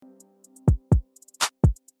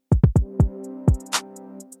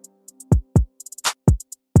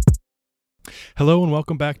Hello and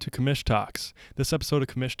welcome back to Commish Talks. This episode of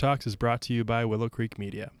Commish Talks is brought to you by Willow Creek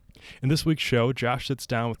Media. In this week's show, Josh sits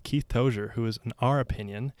down with Keith Tozier, who is, in our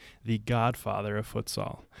opinion, the godfather of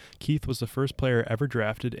futsal. Keith was the first player ever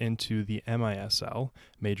drafted into the MISL,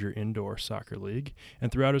 Major Indoor Soccer League,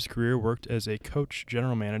 and throughout his career worked as a coach,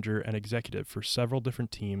 general manager, and executive for several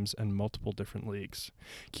different teams and multiple different leagues.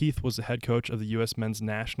 Keith was the head coach of the U.S. men's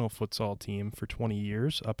national futsal team for 20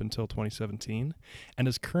 years, up until 2017, and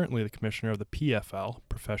is currently the commissioner of the PFL,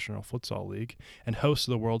 Professional Futsal League, and host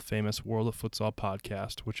of the world-famous World of Futsal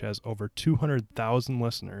podcast, which has over 200,000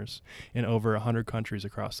 listeners in over 100 countries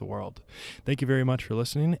across the world. Thank you very much for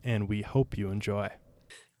listening, and we hope you enjoy.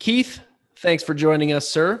 Keith, thanks for joining us,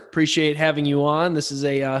 sir. Appreciate having you on. This is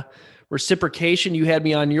a reciprocation. You had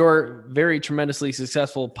me on your very tremendously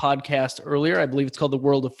successful podcast earlier. I believe it's called The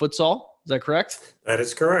World of Futsal. Is that correct? That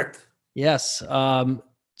is correct. Yes.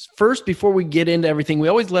 First, before we get into everything, we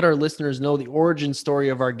always let our listeners know the origin story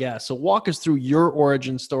of our guests. So walk us through your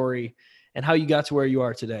origin story and how you got to where you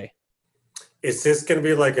are today. Is this going to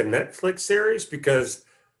be like a Netflix series? Because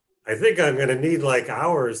I think I'm going to need like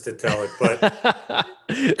hours to tell it,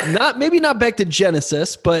 but maybe not back to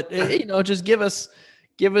Genesis, but just give us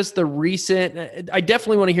the recent. I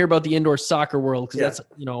definitely want to hear about the indoor soccer world because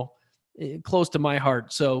that's close to my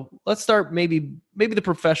heart. So let's start maybe the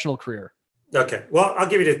professional career. Okay. Well, I'll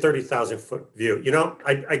give you the 30,000 foot view.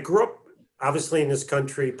 I grew up obviously in this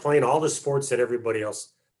country playing all the sports that everybody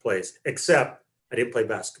else plays, except I didn't play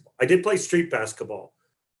basketball. I did play street basketball,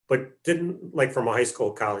 but didn't like from a high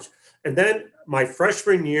school, college. And then my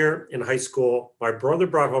freshman year in high school, my brother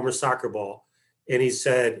brought home a soccer ball and he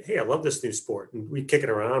said, "Hey, I love this new sport." And we kick it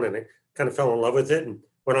around and I kind of fell in love with it and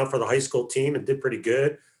went on for the high school team and did pretty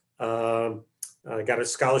good. I got a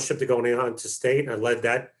scholarship to go on to state. And I led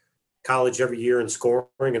that college every year in scoring,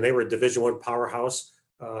 and they were a Division I powerhouse.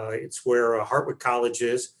 It's where Hartwood College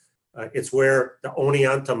is. It's where the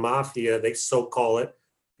Oneonta Mafia, they so call it,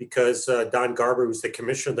 because Don Garber, who's the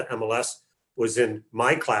commissioner of the MLS, was in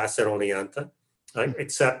my class at Oneonta,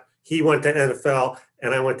 except he went to NFL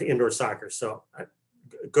and I went to indoor soccer. So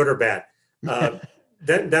good or bad.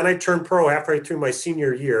 Then I turned pro halfway through my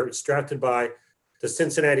senior year. It's drafted by the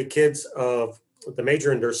Cincinnati Kids of the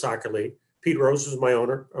Major Indoor Soccer League. Pete Rose was my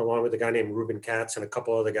owner, along with a guy named Ruben Katz and a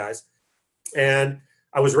couple other guys. And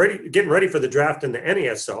I was getting ready for the draft in the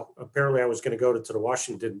NASL. Apparently, I was going to go to the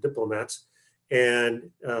Washington Diplomats, and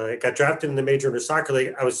I got drafted in the Major Indoor Soccer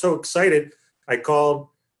League. I was so excited. I called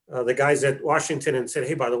the guys at Washington and said,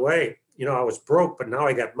 "Hey, by the way, I was broke, but now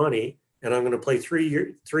I got money, and I'm going to play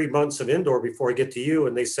 3 months of indoor before I get to you."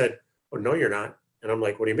 And they said, "Oh, no, you're not." And I'm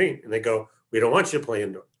like, "What do you mean?" And they go, "We don't want you to play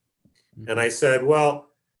indoor." And I said, "Well,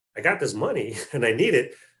 I got this money and I need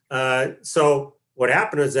it." So what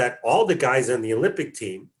happened is that all the guys on the Olympic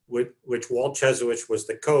team, which Walt Chesowich was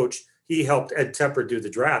the coach, he helped Ed Tepper do the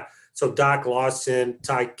draft. So Doc Lawson,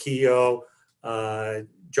 Ty Keogh,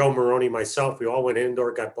 Joe Maroney, myself, we all went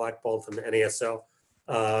indoor, got blackballed from the NASL.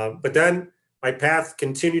 But then my path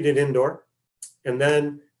continued in indoor. And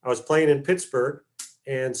then I was playing in Pittsburgh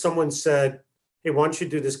and someone said, "Hey, why don't you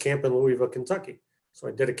do this camp in Louisville, Kentucky?" So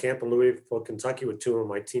I did a camp in Louisville, Kentucky with two of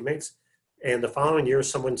my teammates. And the following year,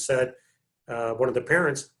 someone said, one of the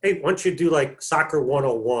parents, "Hey, why don't you do like Soccer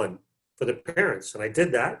 101 for the parents?" And I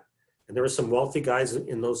did that. And there were some wealthy guys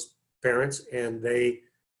in those parents. And they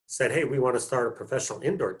said, "Hey, we want to start a professional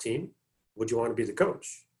indoor team. Would you want to be the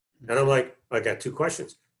coach?" And I'm like, "I got two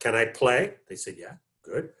questions. Can I play?" They said, "Yeah,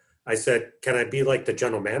 good." I said, "Can I be like the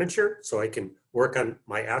general manager so I can work on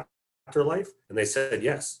my afterlife?" And they said,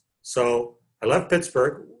 "Yes." So I left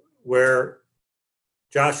Pittsburgh, where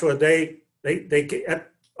Joshua, they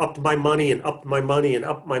upped my money and upped my money and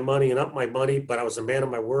upped my money and upped my money, but I was a man of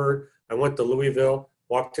my word. I went to Louisville,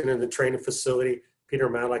 walked in the training facility. Peter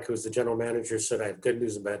Malik, who was the general manager, said, "I have good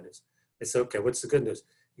news and bad news." I said, "Okay, what's the good news?"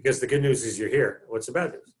 He goes, "The good news is you're here. What's the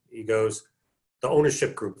bad news?" He goes, "The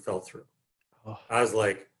ownership group fell through." Oh. I was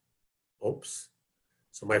like, oops.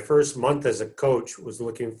 So my first month as a coach was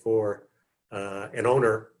looking for an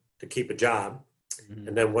owner to keep a job. Mm-hmm.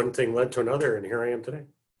 And then one thing led to another, and here I am today.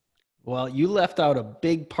 Well, you left out a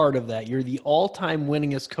big part of that. You're the all-time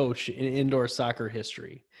winningest coach in indoor soccer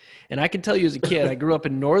history. And I can tell you as a kid, I grew up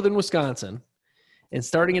in northern Wisconsin, and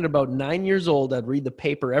starting at about 9 years old, I'd read the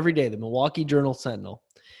paper every day, the Milwaukee Journal-Sentinel.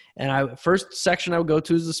 And first section I would go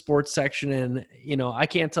to is the sports section. And, I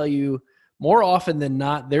can't tell you, more often than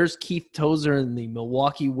not, there's Keith Tozier in the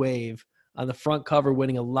Milwaukee Wave on the front cover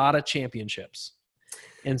winning a lot of championships.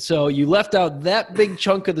 And so you left out that big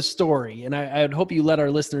chunk of the story, and I'd hope you let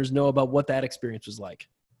our listeners know about what that experience was like.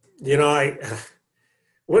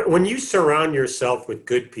 when you surround yourself with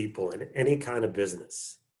good people in any kind of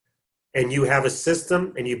business, and you have a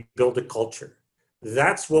system and you build a culture,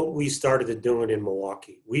 that's what we started doing in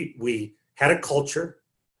Milwaukee. We had a culture,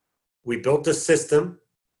 we built a system.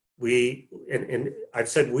 And I've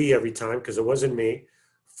said we every time because it wasn't me.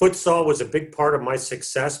 Futsal was a big part of my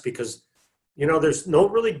success because, there's no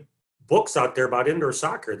really books out there about indoor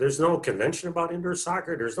soccer. There's no convention about indoor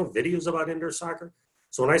soccer. There's no videos about indoor soccer.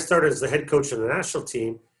 So when I started as the head coach of the national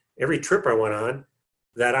team, every trip I went on,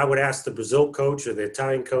 that I would ask the Brazil coach or the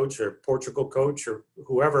Italian coach or Portugal coach or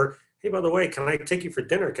whoever, hey, by the way, can I take you for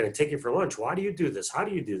dinner? Can I take you for lunch? Why do you do this? How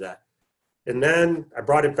do you do that? And then I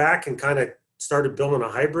brought it back and kind of started building a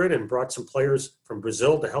hybrid and brought some players from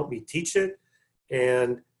Brazil to help me teach it.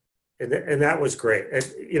 And that was great. And,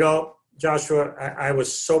 Joshua, I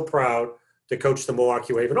was so proud to coach the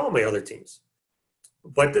Milwaukee Wave and all my other teams.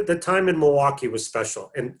 But the time in Milwaukee was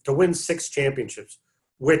special. And to win 6 championships,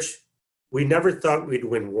 which we never thought we'd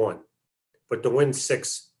win 1, but to win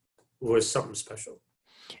 6 was something special.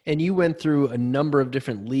 And you went through a number of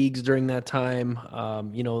different leagues during that time.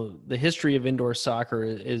 The history of indoor soccer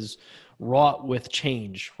is wrought with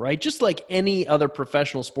change, right? Just like any other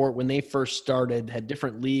professional sport, when they first started, had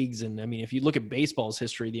different leagues. And I mean, if you look at baseball's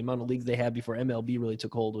history, the amount of leagues they had before MLB really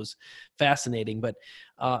took hold was fascinating. But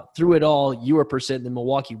through it all, you were persistent. The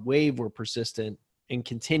Milwaukee Wave were persistent and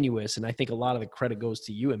continuous. And I think a lot of the credit goes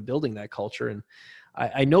to you in building that culture. And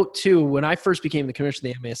I note too, when I first became the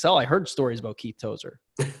commissioner of the MASL, I heard stories about Keith Tozer,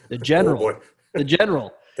 the general, Oh, the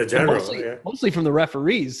general. the general, mostly from the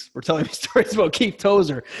referees were telling me stories about Keith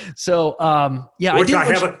Tozer. So,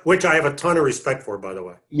 which I have a ton of respect for, by the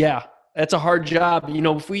way. Yeah, that's a hard job.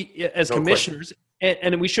 If we, as commissioners,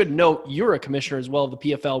 and we should note, you're a commissioner as well of the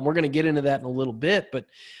PFL, and we're going to get into that in a little bit. But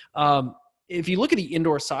if you look at the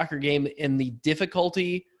indoor soccer game and the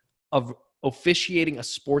difficulty of officiating a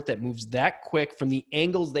sport that moves that quick from the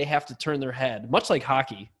angles they have to turn their head, much like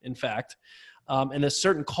hockey, in fact, and there's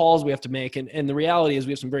certain calls we have to make. And the reality is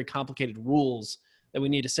we have some very complicated rules that we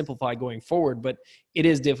need to simplify going forward, but it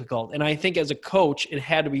is difficult. And I think as a coach, it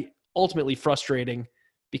had to be ultimately frustrating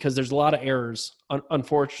because there's a lot of errors,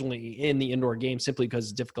 unfortunately, in the indoor game simply because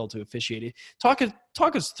it's difficult to officiate. Talk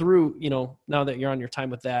us through, now that you're on your time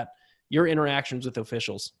with that, your interactions with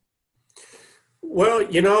officials. Well,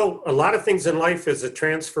 a lot of things in life is a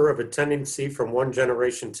transfer of a tendency from one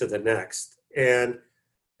generation to the next. And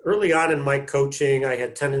early on in my coaching, I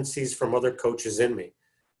had tendencies from other coaches in me.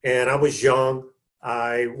 And I was young.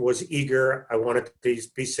 I was eager. I wanted to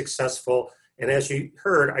be successful. And as you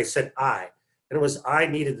heard, I said I. And it was I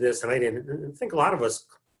needed this and I didn't. And I think a lot of us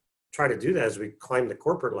try to do that as we climb the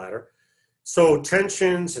corporate ladder. So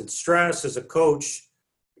tensions and stress as a coach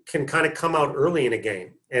can kind of come out early in a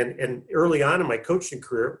game. And early on in my coaching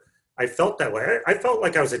career, I felt that way. I felt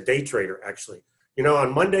like I was a day trader, actually.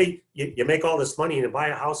 On Monday, you make all this money and you buy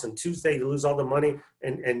a house, and Tuesday you lose all the money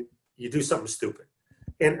and you do something stupid.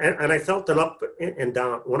 And I felt an up and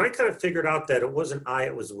down. When I kind of figured out that it wasn't I,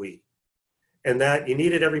 it was we, and that you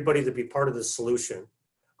needed everybody to be part of the solution,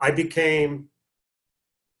 I became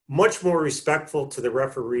much more respectful to the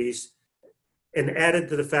referees and added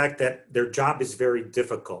to the fact that their job is very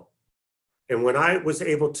difficult. And when I was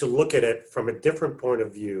able to look at it from a different point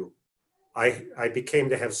of view, I became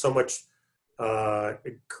to have so much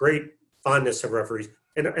great fondness of referees.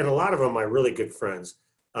 And a lot of them are really good friends.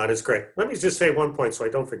 And it's great. Let me just say one point so I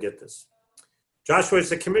don't forget this. Joshua, as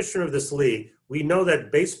the commissioner of this league, we know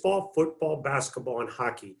that baseball, football, basketball, and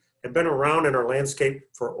hockey have been around in our landscape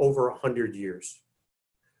for over 100 years.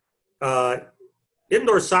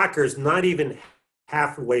 Indoor soccer is not even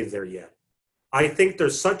halfway there yet. I think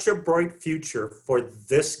there's such a bright future for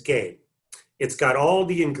this game. It's got all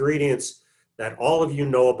the ingredients that all of you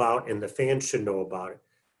know about and the fans should know about it,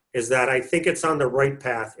 is that I think it's on the right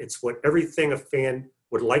path. It's what everything a fan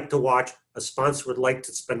would like to watch, a sponsor would like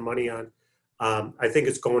to spend money on. I think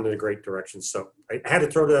it's going in a great direction. So I had to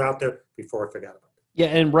throw that out there before I forgot about it. Yeah,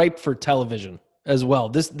 and ripe for television as well.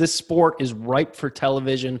 This sport is ripe for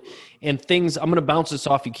television and things. I'm going to bounce this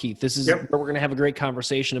off you, Keith. This is where we're going to have a great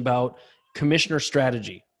conversation about commissioner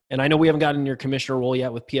strategy. And I know we haven't gotten your commissioner role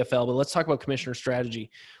yet with PFL, but let's talk about commissioner strategy.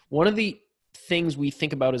 One of the things we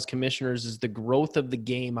think about as commissioners is the growth of the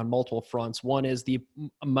game on multiple fronts. One is the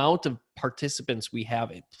amount of participants we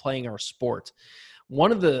have playing our sport.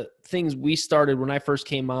 One of the things we started when I first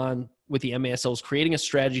came on with the MASL was creating a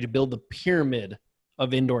strategy to build the pyramid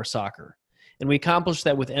of indoor soccer. And we accomplished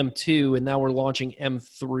that with M2, and now we're launching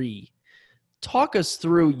M3. Talk us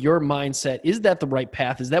through your mindset. Is that the right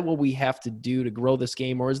path? Is that what we have to do to grow this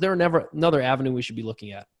game, or is there another avenue we should be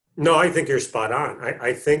looking at? No, I think you're spot on.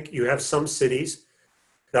 I think you have some cities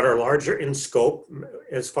that are larger in scope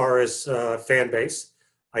as far as fan base.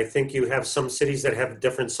 I think you have some cities that have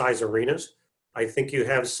different size arenas. I think you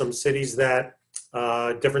have some cities that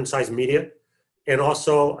different size media. And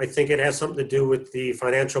also, I think it has something to do with the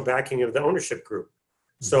financial backing of the ownership group.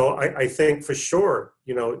 So I think for sure,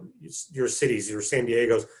 your cities, your San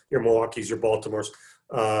Diego's, your Milwaukee's, your Baltimore's,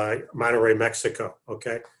 Monterrey, Mexico,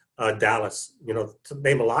 okay, Dallas, to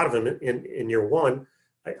name a lot of them in year one.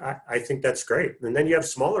 I think that's great. And then you have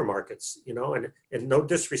smaller markets, and no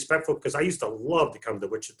disrespectful, because I used to love to come to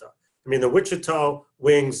Wichita. I mean, the Wichita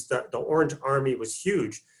Wings, the Orange Army was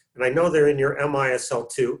huge. And I know they're in your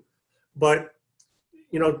MISL too. But,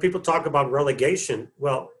 people talk about relegation.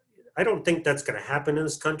 Well, I don't think that's going to happen in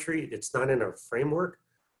this country. It's not in our framework.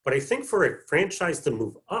 But I think for a franchise to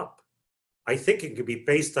move up, I think it could be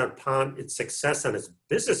based upon its success on its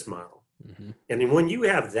business model. Mm-hmm. And when you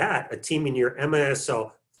have that, a team in your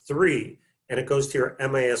MISL 3, and it goes to your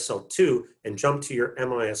MISL 2 and jump to your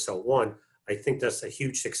MISL 1, I think that's a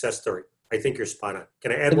huge success story. I think you're spot on.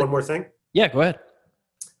 Can I add one more thing? Yeah, go ahead.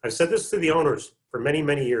 I've said this to the owners for many,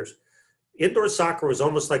 many years. Indoor soccer was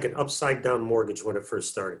almost like an upside down mortgage when it first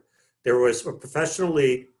started. There was a professional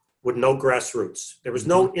league with no grassroots. There was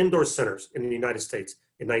no indoor centers in the United States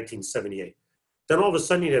in 1978. Then all of a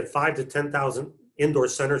sudden you had 5,000 to 10,000 indoor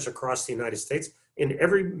centers across the United States in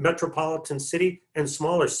every metropolitan city and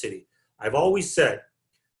smaller city. I've always said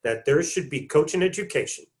that there should be coaching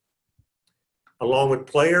education along with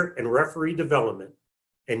player and referee development.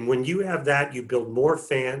 And when you have that, you build more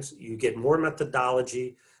fans, you get more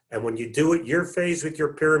methodology. And when you do it your phase with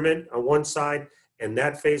your pyramid on one side and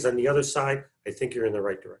that phase on the other side, I think you're in the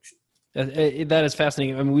right direction. That is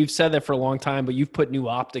fascinating. I mean, we've said that for a long time, but you've put new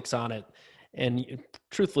optics on it. And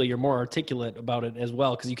truthfully, you're more articulate about it as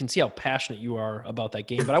well, because you can see how passionate you are about that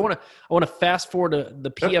game. But I want to fast forward to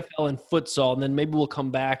the PFL and futsal, and then maybe we'll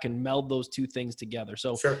come back and meld those two things together.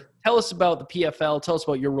 So Tell us about the PFL. Tell us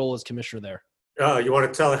about your role as commissioner there. You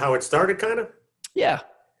want to tell how it started, kind of? Yeah.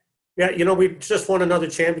 Yeah, we just won another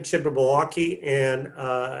championship in Milwaukee, and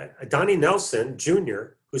Donnie Nelson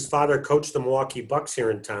Jr., whose father coached the Milwaukee Bucks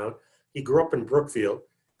here in town, he grew up in Brookfield,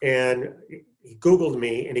 and he Googled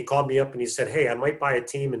me and he called me up and he said, "Hey, I might buy a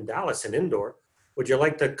team in Dallas, an indoor. Would you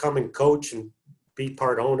like to come and coach and be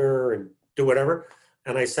part owner and do whatever?"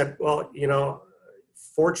 And I said, "Well,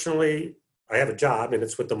 fortunately, I have a job and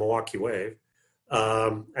it's with the Milwaukee Wave."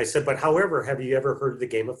 I said, "But however, have you ever heard of the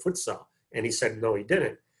game of futsal?" And he said, "No, he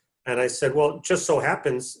didn't." And I said, "Well, it just so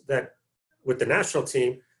happens that with the national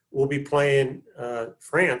team, we'll be playing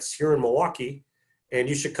France here in Milwaukee, and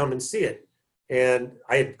you should come and see it." And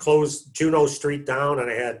I had closed Juneau Street down, and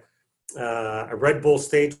I had a Red Bull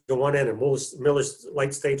stage on one end and Miller's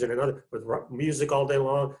Light stage on another, with music all day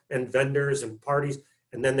long and vendors and parties.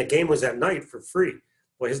 And then the game was at night for free.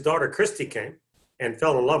 Well, his daughter Christy came and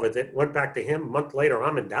fell in love with it. Went back to him. A month later,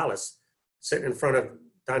 I'm in Dallas, sitting in front of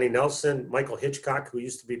Donnie Nelson, Michael Hitchcock, who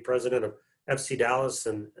used to be president of FC Dallas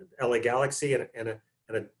and LA Galaxy, and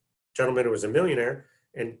a gentleman who was a millionaire.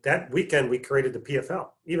 And that weekend, we created the PFL,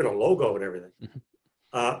 even a logo and everything.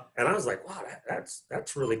 And I was like, "Wow,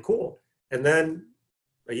 that's really cool." And then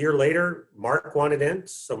a year later, Mark wanted in,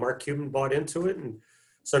 so Mark Cuban bought into it, and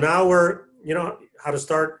so now we're, how to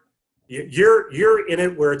start. You're in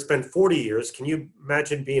it where it's been 40 years. Can you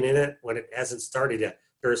imagine being in it when it hasn't started yet?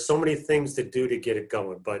 There are so many things to do to get it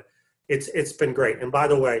going, but it's been great. And by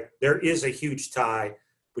the way, there is a huge tie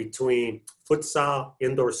between futsal,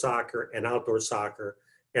 indoor soccer, and outdoor soccer.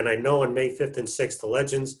 And I know on May 5th and 6th, the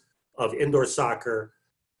Legends of Indoor Soccer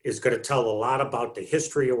is going to tell a lot about the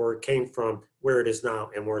history of where it came from, where it is now,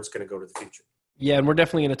 and where it's going to go to the future. Yeah, and we're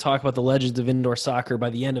definitely going to talk about the Legends of Indoor Soccer by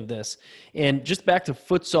the end of this. And just back to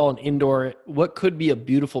futsal and indoor, what could be a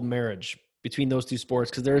beautiful marriage between those two sports?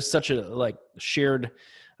 Because there is such a shared,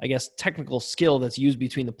 I guess, technical skill that's used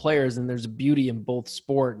between the players, and there's a beauty in both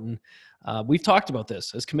sport. And we've talked about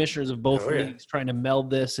this as commissioners of both leagues, trying to meld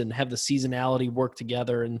this and have the seasonality work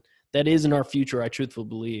together. And that is in our future, I truthfully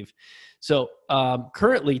believe. So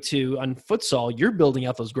currently, too, on futsal, you're building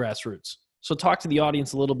out those grassroots. So talk to the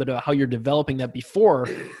audience a little bit about how you're developing that before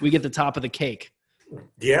we get the top of the cake.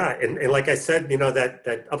 Yeah, and like I said,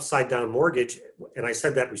 that upside down mortgage, and I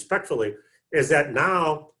said that respectfully, is that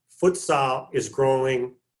now futsal is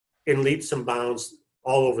growing in leaps and bounds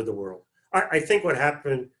all over the world. I think what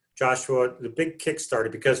happened, Joshua, the big kick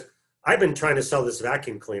started because I've been trying to sell this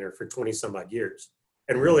vacuum cleaner for 20 some odd years,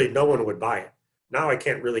 and really no one would buy it. Now I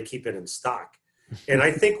can't really keep it in stock. And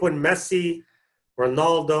I think when Messi,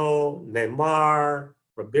 Ronaldo, Neymar,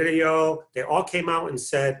 Robinho, they all came out and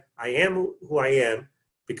said, "I am who I am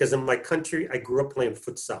because in my country, I grew up playing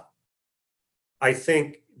futsal." I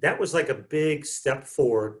think that was like a big step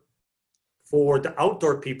forward for the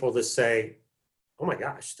outdoor people to say, oh my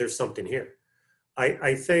gosh, there's something here.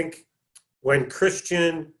 I think when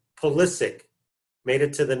Christian Pulisic made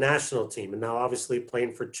it to the national team and now obviously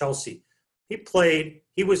playing for Chelsea,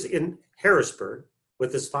 he was in Harrisburg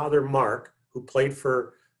with his father, Mark, who played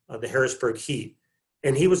for the Harrisburg Heat.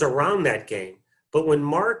 And he was around that game. But when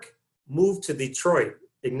Mark moved to Detroit,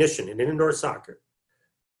 Ignition in indoor soccer,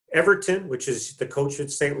 Everton, which is the coach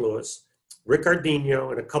at St. Louis,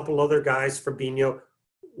 Ricardinho, and a couple other guys, Fabinho,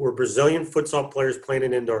 were Brazilian futsal players playing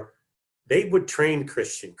in indoor. They would train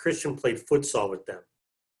Christian. Christian played futsal with them.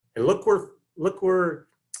 And look where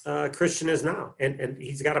Christian is now. And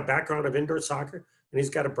he's got a background of indoor soccer, and he's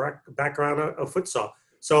got a background of futsal.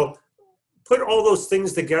 So put all those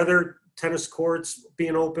things together, tennis courts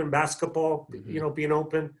being open, basketball, being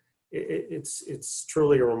open, it's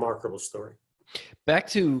truly a remarkable story. Back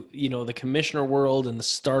to, the commissioner world and the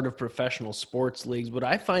start of professional sports leagues, what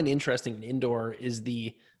I find interesting in indoor is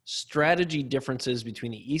the strategy differences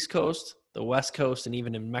between the East Coast, the West Coast, and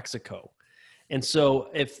even in Mexico. And so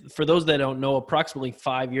for those that don't know, approximately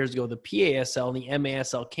 5 years ago, the PASL and the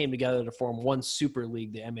MASL came together to form one super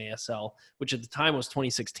league, the MASL, which at the time was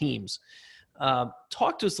 26 teams.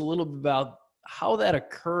 Talk to us a little bit about how that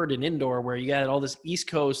occurred in indoor, where you got all this East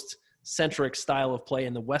Coast centric style of play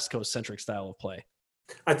and the West Coast centric style of play.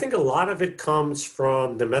 I think a lot of it comes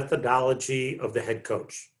from the methodology of the head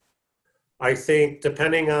coach. I think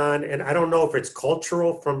depending on, and I don't know if it's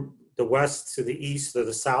cultural from the West to the East or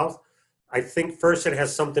the South, I think first it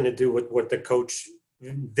has something to do with what the coach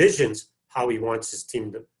envisions how he wants his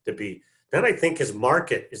team to be. Then I think his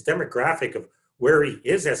market, his demographic of where he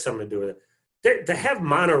is has something to do with it. To have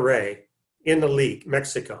Monterrey in the league,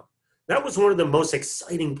 Mexico, that was one of the most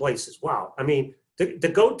exciting places. Wow. I mean, to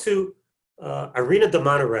go to Arena de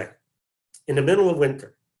Monterrey in the middle of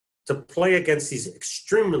winter to play against these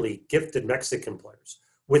extremely gifted Mexican players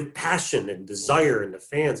with passion and desire and the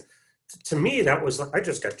fans, to me, that was like, I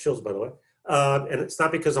just got chills, by the way. And it's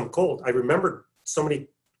not because I'm cold. I remember so many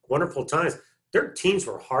wonderful times. Their teams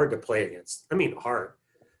were hard to play against. I mean, hard.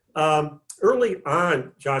 Early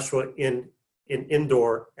on, Joshua, in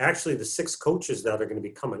indoor, actually the 6 coaches that are going to be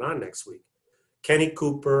coming on next week, Kenny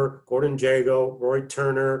Cooper, Gordon Jago, Roy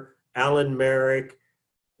Turner, Alan Merrick,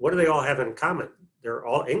 what do they all have in common? They're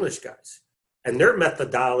all English guys. And their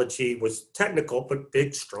methodology was technical, but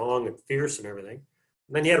big, strong, and fierce and everything.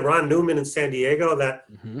 And then you had Ron Newman in San Diego that,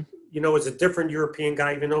 was a different European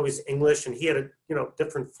guy, even though he's English, and he had a,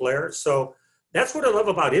 different flair. So that's what I love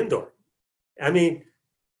about indoor. I mean,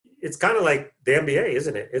 it's kind of like the NBA,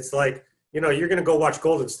 isn't it? It's like, you're going to go watch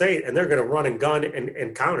Golden State, and they're going to run and gun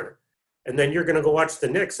and counter. And then you're going to go watch the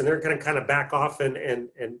Knicks, and they're going to kind of back off and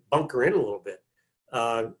bunker in a little bit.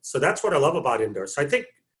 So that's what I love about indoor. So I think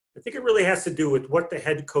it really has to do with what the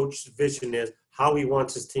head coach's vision is, how he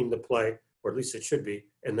wants his team to play, or at least it should be,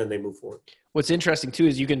 and then they move forward. What's interesting, too,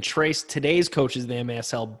 is you can trace today's coaches of the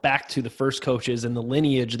MASL back to the first coaches and the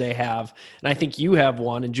lineage they have. And I think you have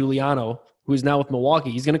one, and Giuliano, who's now with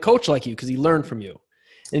Milwaukee. He's going to coach like you because he learned from you.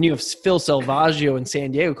 And you have Phil Salvaggio in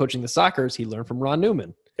San Diego coaching the Sockers. He learned from Ron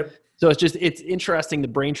Newman. Yep. So it's interesting, the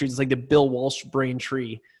brain trees. It's like the Bill Walsh brain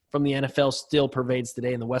tree from the NFL still pervades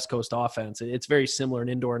today in the West Coast offense. It's very similar in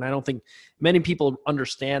indoor. And I don't think many people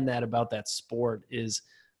understand that about that sport is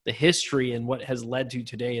the history and what has led to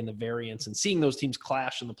today and the variance, and seeing those teams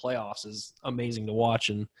clash in the playoffs is amazing to watch,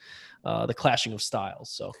 and the clashing of styles.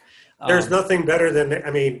 So there's nothing better than,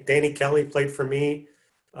 Danny Kelly played for me,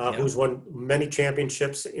 who's won many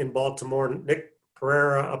championships in Baltimore, Nick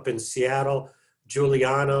Pereira up in Seattle,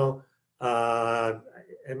 Giuliano,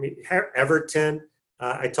 Everton.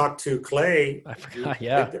 I talked to Clay. I forgot.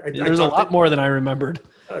 There's a lot more than I remembered.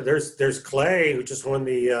 There's Clay, who just won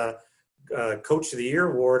the Coach of the Year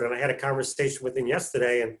award, and I had a conversation with him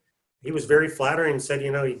yesterday, and he was very flattering and said, he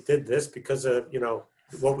did this because of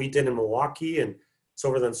what we did in Milwaukee and so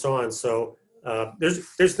forth and so on. So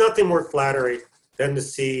there's nothing more flattering than to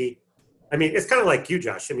see. It's kind of like you,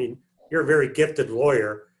 Josh. You're a very gifted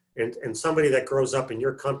lawyer, and somebody that grows up in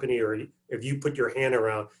your company, or if you put your hand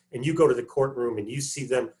around and you go to the courtroom and you see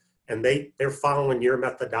them and they're following your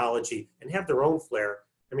methodology and have their own flair.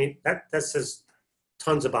 That says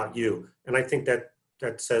tons about you. And I think that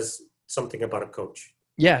says something about a coach.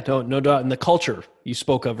 Yeah, no doubt. And the culture you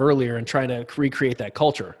spoke of earlier, and trying to recreate that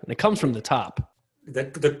culture. And it comes from the top.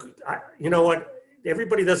 You know what?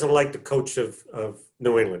 Everybody doesn't like the coach of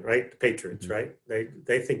New England, right? The Patriots, right?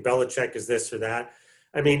 They think Belichick is this or that.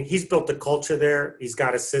 He's built the culture there. He's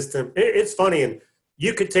got a system. It's funny. And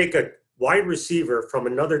you could take a wide receiver from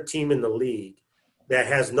another team in the league that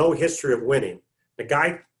has no history of winning, The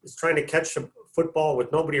guy is trying to catch a football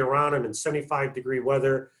with nobody around him in 75-degree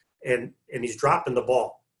weather, and he's dropping the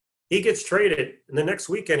ball. He gets traded, and the next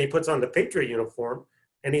weekend he puts on the Patriot uniform,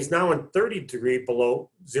 and he's now in 30-degree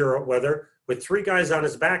below zero weather with 3 guys on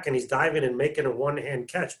his back, and he's diving and making a one-hand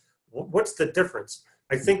catch. What's the difference?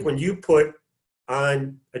 I think when you put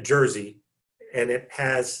on a jersey and it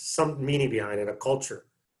has some meaning behind it, a culture,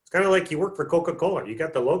 it's kind of like you work for Coca-Cola. You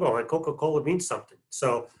got the logo on Coca-Cola means something.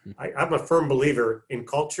 So I'm a firm believer in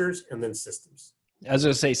cultures and then systems. I was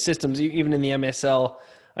going to say systems, even in the MSL,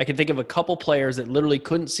 I can think of a couple players that literally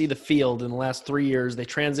couldn't see the field in the last 3 years. They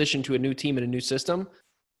transitioned to a new team and a new system.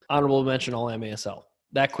 Honorable mention all MASL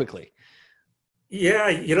that quickly.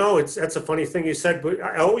 Yeah, that's a funny thing you said, but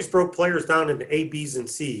I always broke players down into A, Bs, and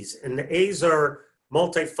Cs. And the A's are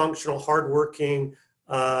multifunctional, hardworking,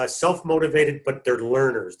 self-motivated, but they're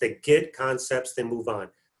learners. They get concepts, they move on.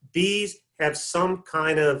 Bs have some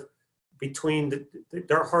kind of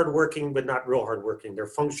they're hardworking, but not real hardworking. They're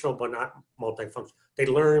functional, but not multifunctional. They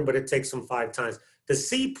learn, but it takes them 5 times. The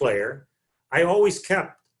C player, I always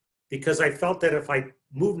kept because I felt that if I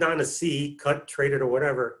moved on to C, cut, traded, or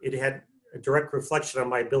whatever, it had a direct reflection on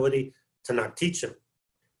my ability to not teach them.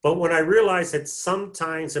 But when I realized that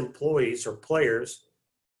sometimes employees or players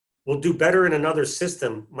will do better in another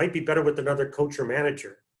system, might be better with another coach or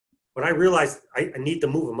manager. When I realized I need to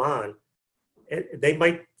move them on, they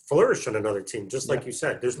might flourish on another team, just like you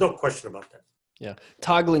said. There's no question about that. Yeah.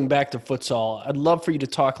 Toggling back to futsal, I'd love for you to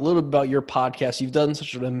talk a little bit about your podcast. You've done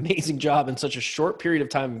such an amazing job in such a short period of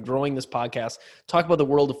time growing this podcast. Talk about the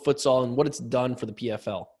world of futsal and what it's done for the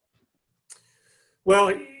PFL. Well,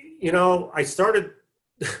 I started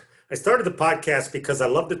the podcast because I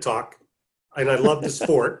love to talk and I love the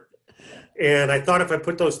sport. And I thought if I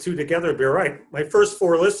put those two together, it'd be all right. My first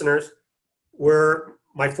 4 listeners were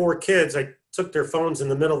my 4 kids. I took their phones in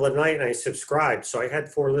the middle of the night and I subscribed. So I had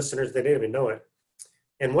 4 listeners. They didn't even know it.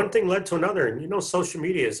 And one thing led to another. And, social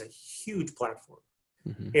media is a huge platform.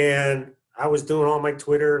 Mm-hmm. And I was doing all my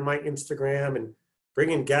Twitter and my Instagram and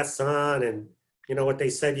bringing guests on. And, what they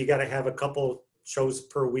said, you got to have a couple shows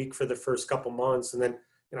per week for the first couple months. And then,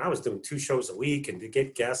 I was doing 2 shows a week and to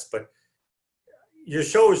get guests. But your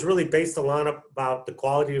show is really based a lot about the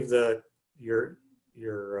quality of your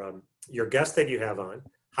guests that you have on,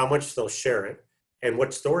 how much they'll share it, and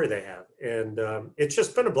what story they have. And it's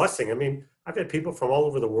just been a blessing. I mean, I've had people from all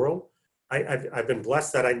over the world. I've been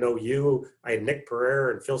blessed that I know you. I had Nick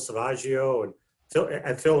Pereira and Phil Savaggio, and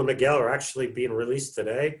Phil and Miguel are actually being released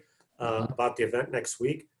today about the event next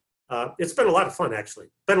week. It's been a lot of fun, actually.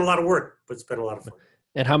 It's been a lot of work, but it's been a lot of fun.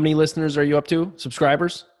 And how many listeners are you up to?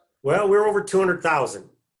 Subscribers? Well, we're over 200,000,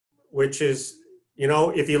 which is,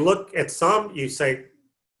 if you look at some, you say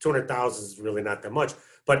 200,000 is really not that much.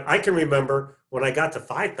 But I can remember when I got to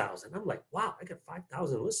 5,000, I'm like, wow, I got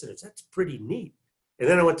 5,000 listeners. That's pretty neat. And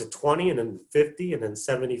then I went to 20 and then 50 and then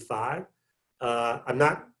 75. I'm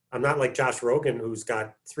not like Josh Rogan, who's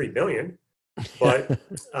got 3 billion, but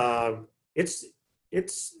it's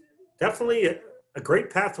definitely a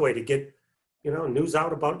great pathway to get, news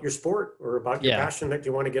out about your sport or about your passion that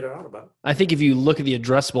you want to get it out about. I think if you look at the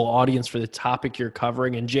addressable audience for the topic you're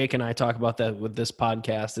covering, and Jake and I talk about that with this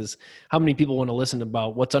podcast, is how many people want to listen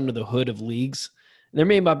about what's under the hood of leagues. And there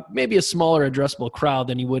may be a smaller addressable crowd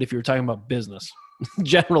than you would if you were talking about business,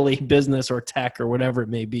 generally business or tech or whatever it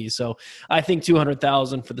may be. So I think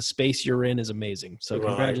 200,000 for the space you're in is amazing. So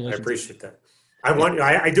congratulations. I appreciate that.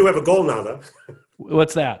 I do have a goal now though.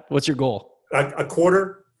 What's that? What's your goal? A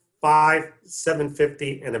quarter, 5,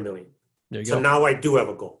 750, and $1 million. There you go. So now I do have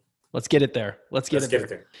a goal. Let's get it there. Let's get it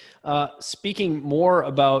there. Speaking more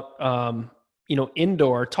about,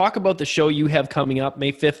 indoor, talk about the show you have coming up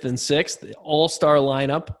May 5th and 6th, the all-star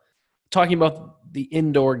lineup, talking about the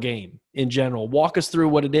indoor game in general. Walk us through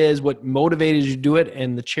what it is, what motivated you to do it,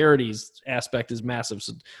 and the charities aspect is massive.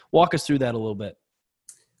 So walk us through that a little bit.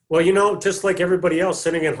 Well, just like everybody else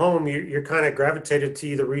sitting at home, you're kind of gravitated to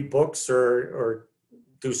either read books or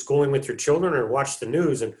do schooling with your children or watch the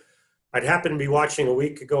news. And I'd happen to be watching a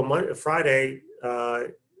week ago, Friday,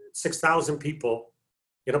 6,000 people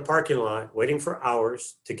in a parking lot waiting for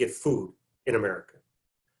hours to get food in America.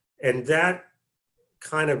 And that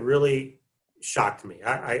kind of really shocked me.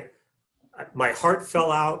 My heart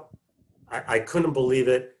fell out. I couldn't believe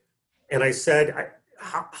it. And I said,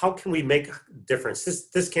 how can we make a difference?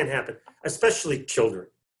 This can't happen, especially children.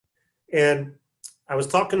 And I was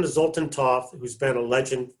talking to Zoltan Toth, who's been a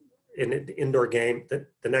legend in the indoor game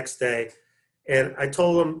the next day. And I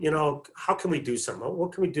told him, how can we do something?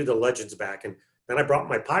 What can we do the legends back? And then I brought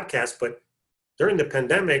my podcast. But during the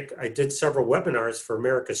pandemic, I did several webinars for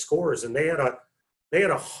America Scores. And they had They had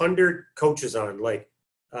 100 coaches on, like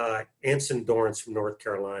Anson Dorrance from North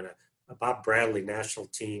Carolina, Bob Bradley, national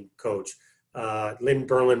team coach, Lynn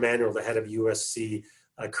Berlin-Manuel, the head of USC,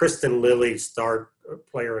 Kristen Lilly, star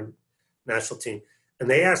player and national team. And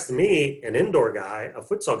they asked me, an indoor guy, a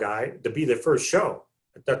futsal guy, to be the first show.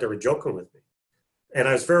 I thought they were joking with me. And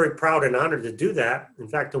I was very proud and honored to do that. In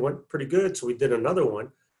fact, it went pretty good, so we did another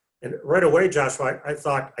one. And right away, Joshua, I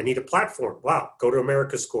thought, I need a platform. Wow, go to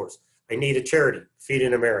America Scores. I need a charity,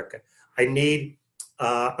 Feeding America. I need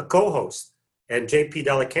a co-host. And JP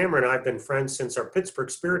Dellacamera and I have been friends since our Pittsburgh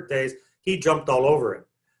Spirit days. He jumped all over it.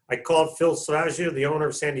 I called Phil Savaggio, the owner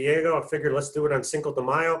of San Diego. I figured, let's do it on Cinco de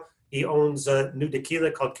Mayo. He owns a new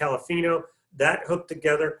tequila called Calafino. That hooked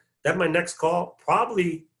together. Then my next call,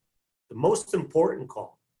 probably the most important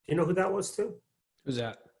call. Do you know who that was to? Who's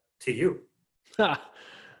that? To you.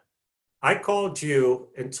 I called you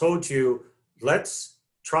and told you, let's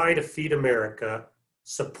try to feed America,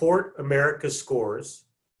 support America Scores,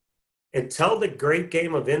 and tell the great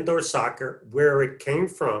game of indoor soccer where it came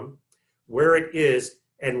from, where it is,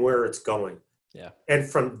 and where it's going. Yeah. And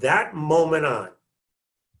from that moment on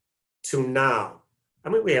to now, I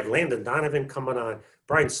mean, we have Landon Donovan coming on,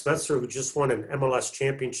 Brian Spencer, who just won an MLS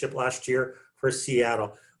championship last year for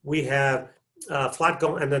Seattle. We have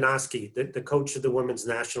Vlatko Andonovski, the coach of the women's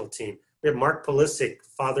national team. We have Mark Pulisic,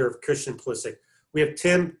 father of Christian Pulisic. We have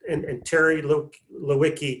Tim and Terry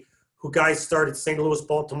Lewicki, who guys started St. Louis,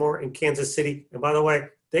 Baltimore, and Kansas City. And by the way,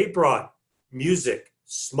 they brought music,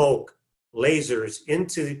 smoke, lasers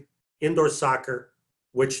into indoor soccer,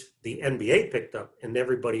 which the NBA picked up and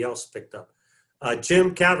everybody else picked up.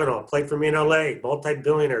 Jim Kavanaugh played for me in LA,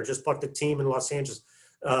 multi-billionaire, just bought the team in Los Angeles.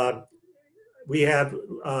 We have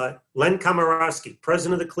Len Komoroski,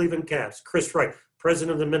 president of the Cleveland Cavs. Chris Wright,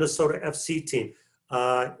 president of the Minnesota FC team.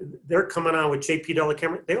 They're coming on with JP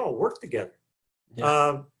Dellacamera. They all work together.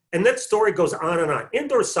 Yeah. And that story goes on and on.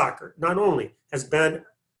 Indoor soccer not only has been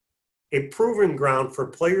a proving ground for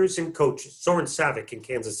players and coaches. Soren Savic in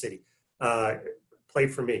Kansas City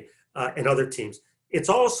played for me and other teams. It's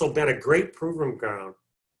also been a great proving ground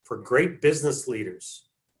for great business leaders.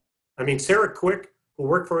 I mean, Sarah Quick, who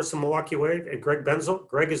worked for us in Milwaukee Wave, and Greg Benzel.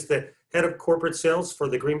 Greg is the head of corporate sales for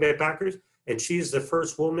the Green Bay Packers, and she's the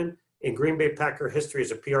first woman in Green Bay Packer history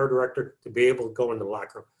as a PR director to be able to go into the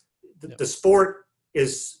locker room. The sport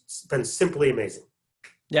has been simply amazing.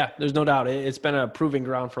 Yeah, there's no doubt. It's been a proving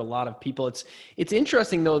ground for a lot of people. It's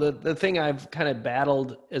interesting, though, the thing I've kind of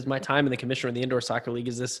battled as my time in the commissioner of the Indoor Soccer League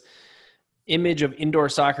is this image of indoor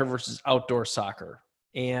soccer versus outdoor soccer.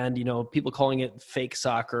 And, you know, people calling it fake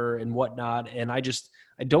soccer and whatnot. And I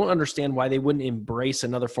don't understand why they wouldn't embrace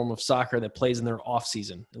another form of soccer that plays in their off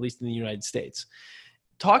season, at least in the United States.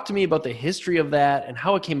 Talk to me about the history of that and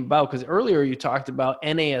how it came about. Because earlier you talked about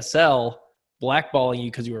NASL blackballing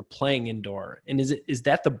you because you were playing indoor. And is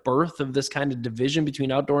that the birth of this kind of division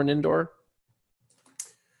between outdoor and indoor?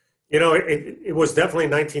 You know, it was definitely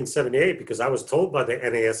 1978 because I was told by the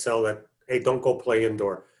NASL that, hey, don't go play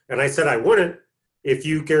indoor. And I said I wouldn't if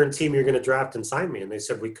you guarantee me you're going to draft and sign me. And they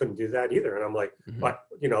said we couldn't do that either. And I'm like, but,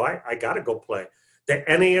 you know, I got to go play. The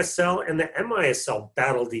NASL and the MISL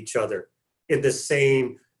battled each other in the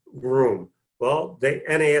same room. Well, the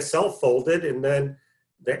NASL folded, and then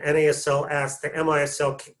the NASL asked the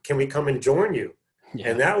MISL, can we come and join you? Yeah.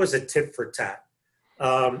 And that was a tit for tat.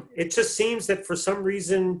 It just seems that for some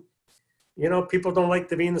reason, you know, people don't like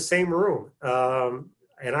to be in the same room.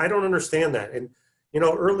 And I don't understand that. And, you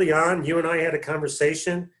know, early on, you and I had a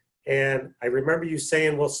conversation, and I remember you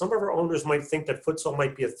saying, well, some of our owners might think that futsal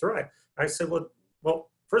might be a threat. I said,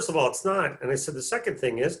 well, first of all, it's not. And I said, the second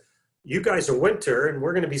thing is, you guys are winter, and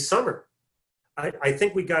we're going to be summer. I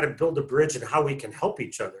think we got to build a bridge in how we can help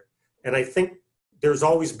each other. And I think there's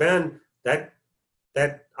always been that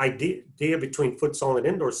idea between futsal and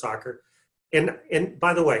indoor soccer. And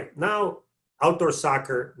by the way, now outdoor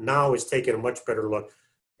soccer now is taking a much better look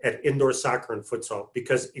at indoor soccer and futsal,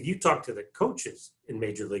 because if you talk to the coaches in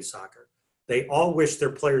Major League Soccer, they all wish their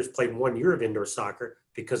players played 1 year of indoor soccer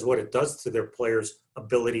because what it does to their players'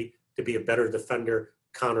 ability to be a better defender,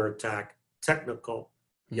 counterattack, technical,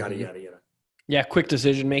 yada, yada, yada. Yeah, quick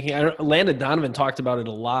decision making. Landon Donovan talked about it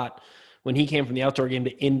a lot when he came from the outdoor game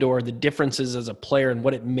to indoor, the differences as a player and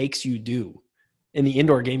what it makes you do. In the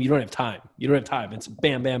indoor game, you don't have time. It's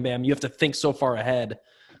bam, bam, bam. You have to think so far ahead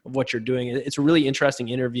of what you're doing. It's a really interesting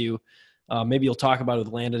interview. Maybe you'll talk about it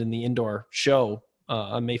with Landon in the indoor show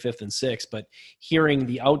on May 5th and 6th. But hearing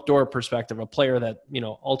the outdoor perspective, a player that, you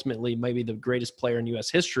know, ultimately might be the greatest player in U.S.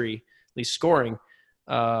 history, at least scoring,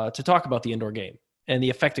 to talk about the indoor game and the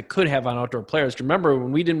effect it could have on outdoor players. Remember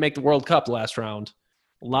when we didn't make the World Cup last round,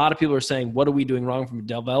 A lot of people are saying, what are we doing wrong from a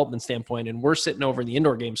development standpoint? And we're sitting over in the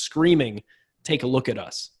indoor game screaming, take a look at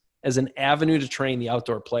us as an avenue to train the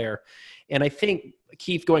outdoor player. And I think,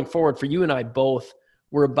 Keith, going forward for you and I both,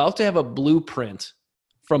 we're about to have a blueprint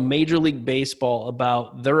from Major League Baseball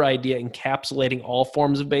about their idea encapsulating all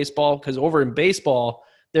forms of baseball. Because over in baseball,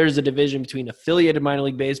 there's a division between affiliated minor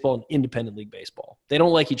league baseball and independent league baseball. They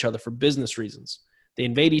don't like each other for business reasons. They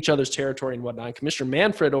invade each other's territory and whatnot. Commissioner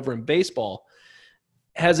Manfred over in baseball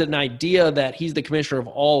has an idea that he's the commissioner of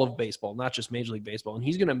all of baseball, not just Major League Baseball. And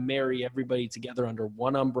he's going to marry everybody together under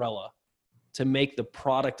one umbrella to make the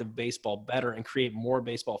product of baseball better and create more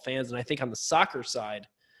baseball fans. And I think on the soccer side,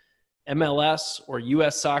 MLS or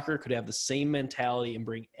U.S. soccer could have the same mentality and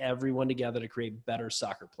bring everyone together to create better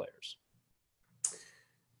soccer players.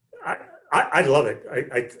 I love it.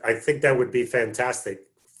 I think that would be fantastic.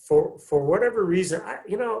 For whatever reason,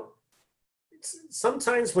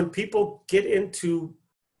 sometimes when people get into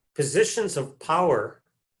positions of power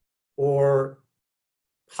or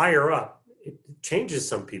higher up, it changes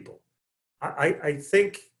some people. I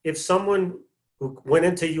think if someone who went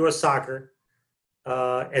into U.S. soccer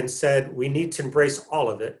and said, we need to embrace all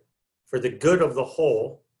of it for the good of the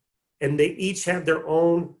whole, and they each have their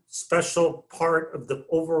own special part of the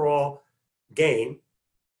overall game,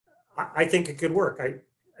 I think it could work.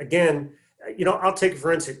 I'll take it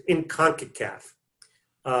for instance, in CONCACAF,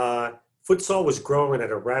 futsal was growing at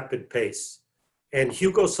a rapid pace, and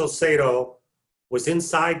Hugo Salcedo was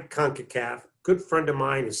inside CONCACAF, good friend of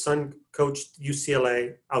mine. His son coached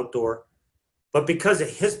UCLA outdoor, but because of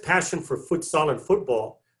his passion for futsal and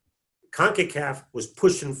football, CONCACAF was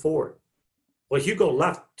pushing forward. Well, Hugo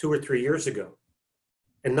left 2 or 3 years ago,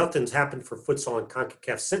 and nothing's happened for futsal and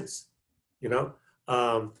CONCACAF since,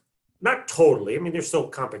 not totally. I mean, there's still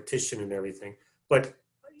competition and everything, but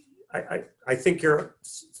I think you're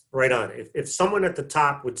right on. If someone at the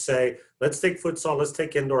top would say, let's take futsal, let's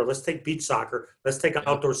take indoor, let's take beach soccer, let's take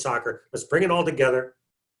outdoor soccer, let's bring it all together.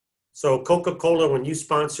 So Coca-Cola, when you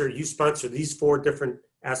sponsor these 4 different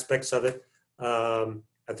aspects of it. I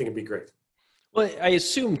think it'd be great. Well, I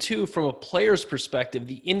assume, too, from a player's perspective,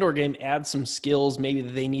 the indoor game adds some skills maybe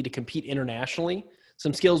that they need to compete internationally,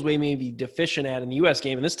 some skills we may be deficient at in the U.S.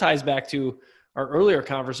 game. And this ties back to our earlier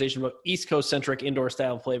conversation about East Coast-centric indoor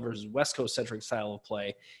style of play versus West Coast-centric style of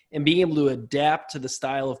play, and being able to adapt to the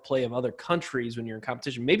style of play of other countries when you're in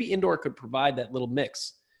competition. Maybe indoor could provide that little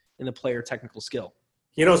mix in the player technical skill.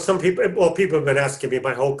 People have been asking me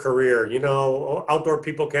my whole career, outdoor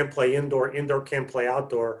people can't play indoor, indoor can't play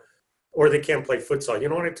outdoor, or they can't play futsal. You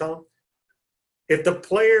know what I tell them? If the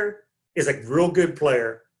player is a real good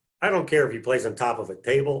player, I don't care if he plays on top of a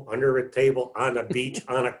table, under a table, on a beach,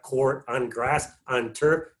 on a court, on grass, on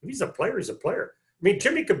turf. If he's a player, he's a player. I mean,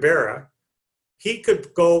 Jimmy Cabrera, he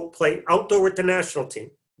could go play outdoor with the national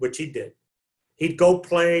team, which he did. He'd go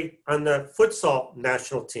play on the futsal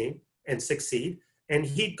national team and succeed, and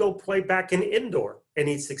he'd go play back in indoor and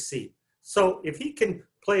he'd succeed. So if he can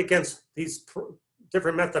play against these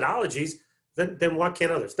different methodologies, then what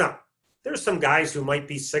can others? Now, there's some guys who might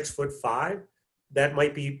be 6'5" that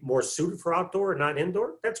might be more suited for outdoor and not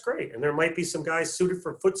indoor. That's great. And there might be some guys suited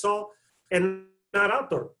for futsal and not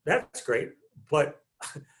outdoor. That's great. But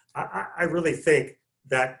I really think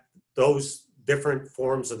that those different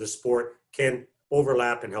forms of the sport can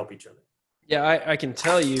overlap and help each other. Yeah, I can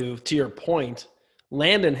tell you, to your point,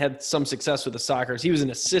 Landon had some success with the soccer. He was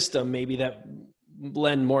in a system maybe that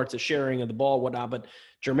lend more to sharing of the ball, whatnot. But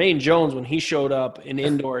Jermaine Jones, when he showed up in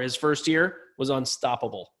indoor his first year, was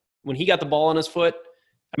unstoppable. When he got the ball on his foot,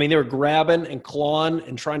 I mean, they were grabbing and clawing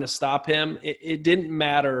and trying to stop him. It didn't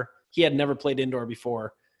matter. He had never played indoor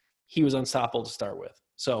before. He was unstoppable to start with.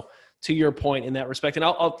 So to your point in that respect, and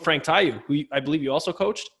I'll Frank Tayu, who I believe you also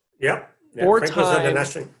coached. Yeah.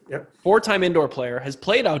 Four-time indoor player, has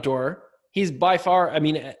played outdoor. He's by far,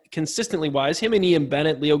 consistently wise, him and Ian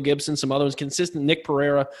Bennett, Leo Gibson, some others, consistent. Nick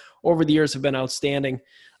Pereira over the years have been outstanding.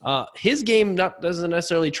 His game doesn't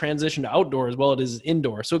necessarily transition to outdoor as well as it is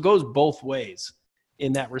indoor. So it goes both ways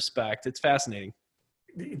in that respect. It's fascinating.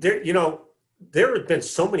 There have been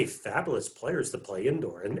so many fabulous players that play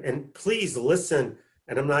indoor. And please listen,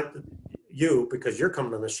 and I'm not you because you're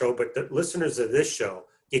coming on the show, but the listeners of this show,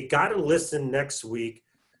 you got to listen next week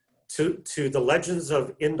to the legends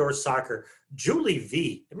of indoor soccer. Julie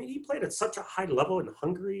V. He played at such a high level in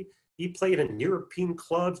Hungary. He played in European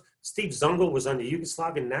clubs. Steve Zungel was on the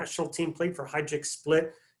Yugoslavian national team, played for Hajduk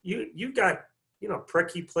Split. You got,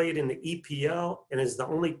 Preki played in the EPL and is the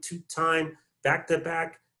only 2-time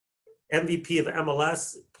back-to-back MVP of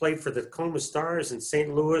MLS, played for the Tacoma Stars in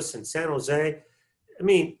St. Louis and San Jose.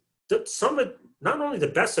 Not only the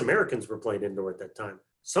best Americans were playing indoor at that time,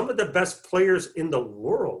 some of the best players in the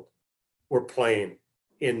world were playing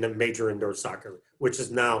in the Major Indoor Soccer League, which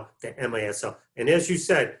is now the MASL. And as you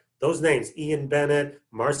said, those names, Ian Bennett,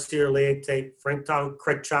 Marcio Leite, Frank Tau,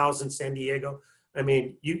 Craig Childs in San Diego. I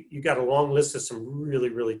mean, you got a long list of some really,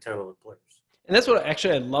 really talented players. And that's what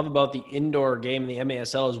actually I love about the indoor game in the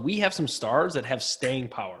MASL is we have some stars that have staying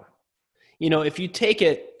power. You know, if you take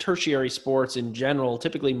it tertiary sports in general,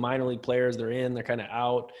 typically minor league players, they're kind of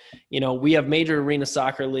out. You know, we have Major Arena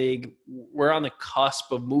Soccer League. We're on the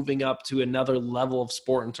cusp of moving up to another level of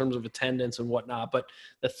sport in terms of attendance and whatnot. But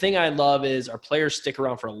the thing I love is our players stick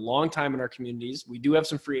around for a long time in our communities. We do have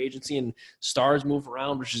some free agency and stars move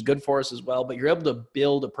around, which is good for us as well. But you're able to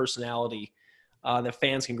build a personality that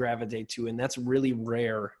fans can gravitate to. And that's really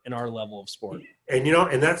rare in our level of sport. And, you know,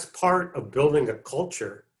 and that's part of building a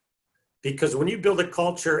culture. Because when you build a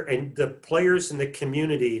culture and the players in the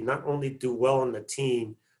community not only do well on the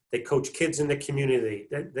team, they coach kids in the community,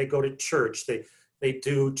 they go to church, they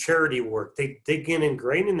do charity work, they dig in and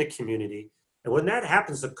grain in the community. And when that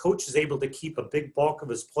happens, the coach is able to keep a big bulk of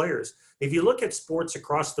his players. If you look at sports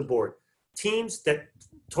across the board, teams that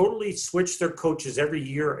totally switch their coaches every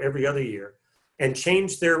year, every other year, and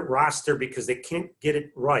change their roster because they can't get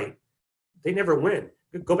it right, they never win.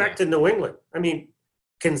 Go back to New England. I mean,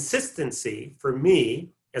 consistency for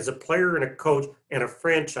me as a player and a coach and a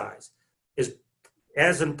franchise is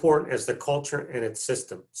as important as the culture and its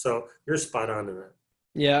system. So you're spot on in that.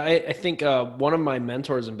 Yeah, I think one of my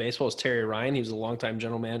mentors in baseball is Terry Ryan. He was a longtime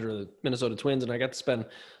general manager of the Minnesota Twins, and I got to spend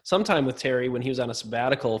some time with Terry when he was on a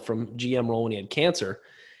sabbatical from GM role when he had cancer.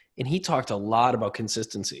 And he talked a lot about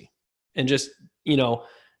consistency and just, you know,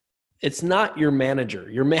 it's not your manager.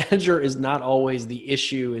 Your manager is not always the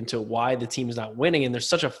issue into why the team is not winning. And there's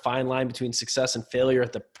such a fine line between success and failure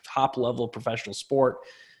at the top level of professional sport.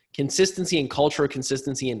 Consistency and culture,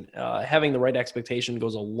 consistency and having the right expectation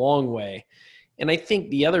goes a long way. And I think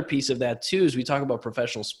the other piece of that too is we talk about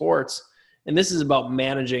professional sports, and this is about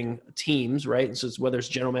managing teams, right? And so it's whether it's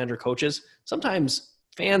general manager, coaches, sometimes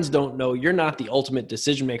fans don't know you're not the ultimate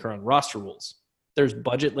decision maker on roster rules. There's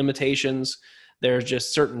budget limitations. There's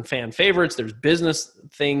just certain fan favorites. There's business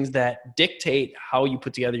things that dictate how you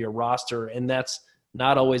put together your roster, and that's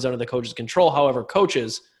not always under the coach's control. However,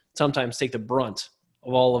 coaches sometimes take the brunt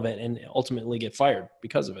of all of it and ultimately get fired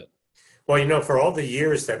because of it. Well, you know, for all the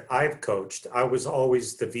years that I've coached, I was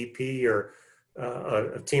always the VP or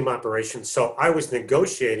of team operations. So I was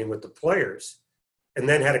negotiating with the players and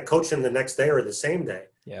then had to coach them the next day or the same day.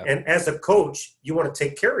 Yeah. And as a coach, you want to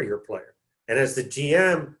take care of your player. And as the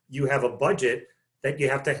GM, you have a budget that you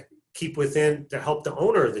have to keep within to help the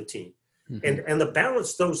owner of the team. Mm-hmm. And to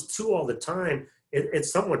balance those two all the time,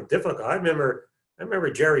 it's somewhat difficult. I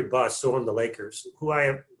remember Jerry Buss, who owned the Lakers, who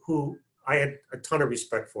I had a ton of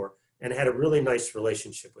respect for and had a really nice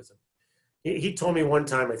relationship with him. He told me one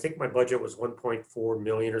time, I think my budget was $1.4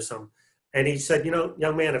 million or something. And he said, you know,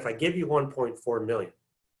 young man, if I give you $1.4 million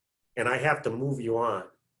and I have to move you on,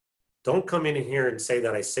 don't come in here and say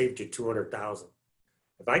that I saved you $200,000.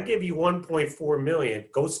 If I give you $1.4 million,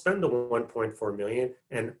 go spend the $1.4 million,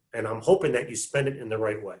 and I'm hoping that you spend it in the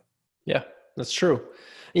right way. Yeah, that's true.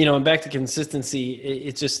 You know, and back to consistency,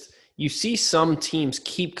 it's just you see some teams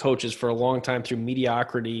keep coaches for a long time through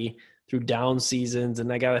mediocrity, through down seasons,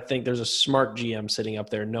 and I got to think there's a smart GM sitting up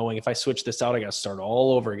there knowing if I switch this out, I got to start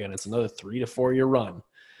all over again. It's another 3 to 4 year run.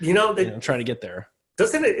 I'm trying to get there.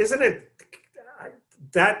 Isn't it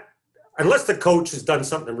that unless the coach has done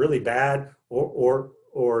something really bad or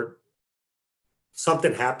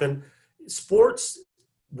something happened, sports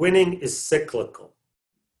winning is cyclical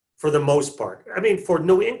for the most part. I mean, for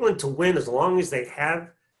New England to win, as long as they have,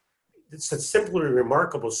 it's a simply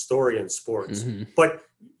remarkable story in sports. Mm-hmm. But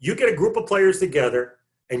you get a group of players together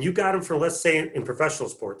and you got them for, let's say in professional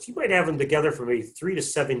sports, you might have them together for maybe 3 to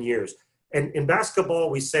 7 years. And in basketball,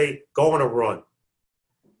 we say, go on a run.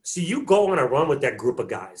 So you go on a run with that group of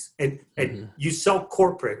guys and mm-hmm. you sell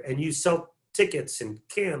corporate and you sell tickets and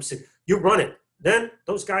camps and you run it. Then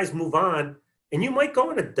those guys move on and you might go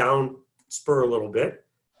on a down spur a little bit.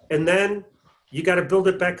 And then you got to build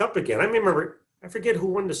it back up again. I forget who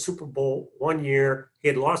won the Super Bowl one year. He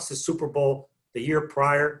had lost the Super Bowl the year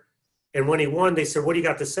prior. And when he won, they said, what do you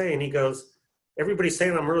got to say? And he goes, everybody's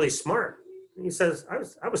saying I'm really smart. And he says,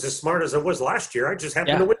 I was as smart as I was last year. I just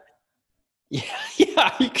happened to win. Yeah.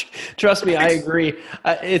 Trust me, I agree.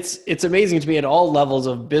 It's amazing to me at all levels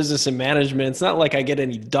of business and management. It's not like I get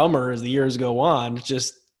any dumber as the years go on. It's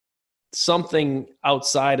just something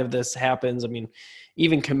outside of this happens. I mean,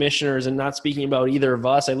 even commissioners, and not speaking about either of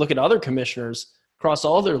us, I look at other commissioners across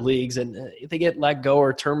all their leagues and they get let go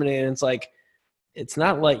or terminated. And it's like, it's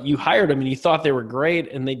not like you hired them and you thought they were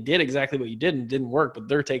great and they did exactly what you did and it didn't work, but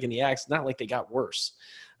they're taking the axe. It's not like they got worse.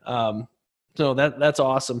 So that's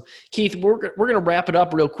awesome. Keith, we're going to wrap it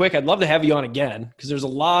up real quick. I'd love to have you on again because there's a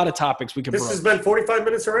lot of topics we could This has been 45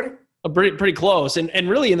 minutes already? Pretty close. And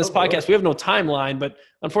really in this podcast, we have no timeline, but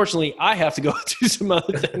unfortunately I have to go do some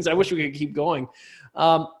other things. I wish we could keep going.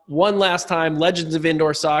 One last time, Legends of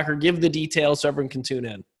Indoor Soccer, give the details so everyone can tune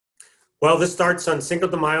in. Well, this starts on Cinco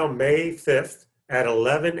de Mayo, May 5th at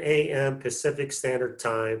 11 a.m. Pacific Standard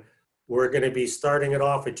Time. We're going to be starting it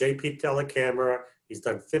off with JP Telecamera. He's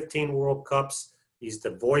done 15 World Cups. He's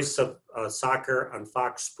the voice of soccer on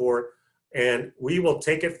Fox Sport. And we will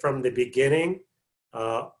take it from the beginning,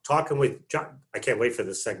 talking with John. I can't wait for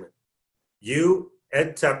this segment. You,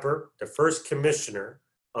 Ed Tepper, the first commissioner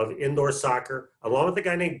of indoor soccer, along with a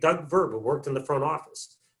guy named Doug Verb, who worked in the front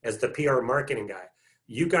office as the PR marketing guy.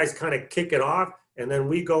 You guys kind of kick it off, and then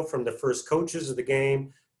we go from the first coaches of the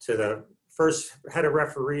game to the first head of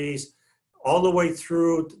referees, all the way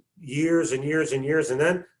through years and years and years. And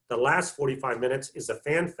then the last 45 minutes is a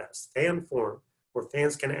fan fest, fan forum, where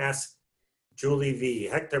fans can ask Julie V,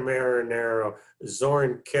 Hector Marinero,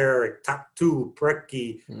 Zoran Karic, Tatu,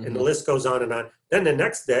 Preki, and the list goes on and on. Then the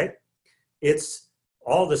next day, it's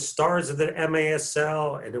all the stars of the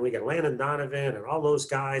MASL, and then we got Landon Donovan and all those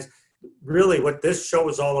guys. Really, what this show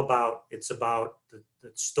is all about, it's about the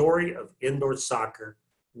story of indoor soccer,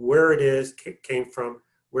 where it is, came from,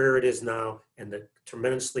 where it is now, and the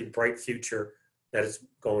tremendously bright future that is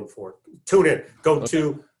going forward. Tune in. Go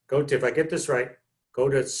to, if I get this right, go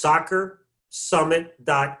to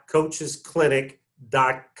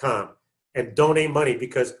soccersummit.coachesclinic.com and donate money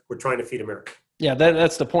because we're trying to feed America. Yeah,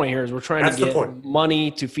 that's the point here is we're trying to get money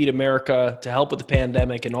to feed America, to help with the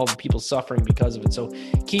pandemic and all the people suffering because of it. So,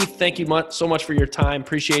 Keith, thank you so much for your time.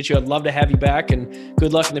 Appreciate you. I'd love to have you back, and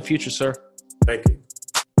good luck in the future, sir. Thank you.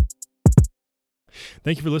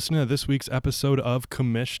 Thank you for listening to this week's episode of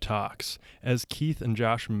Commish Talks. As Keith and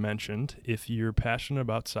Josh mentioned, if you're passionate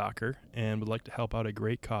about soccer and would like to help out a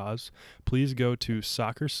great cause, please go to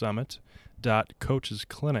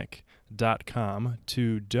soccersummit.coachesclinic.com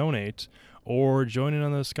to donate or join in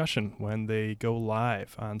on the discussion when they go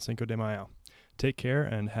live on Cinco de Mayo. Take care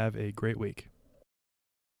and have a great week.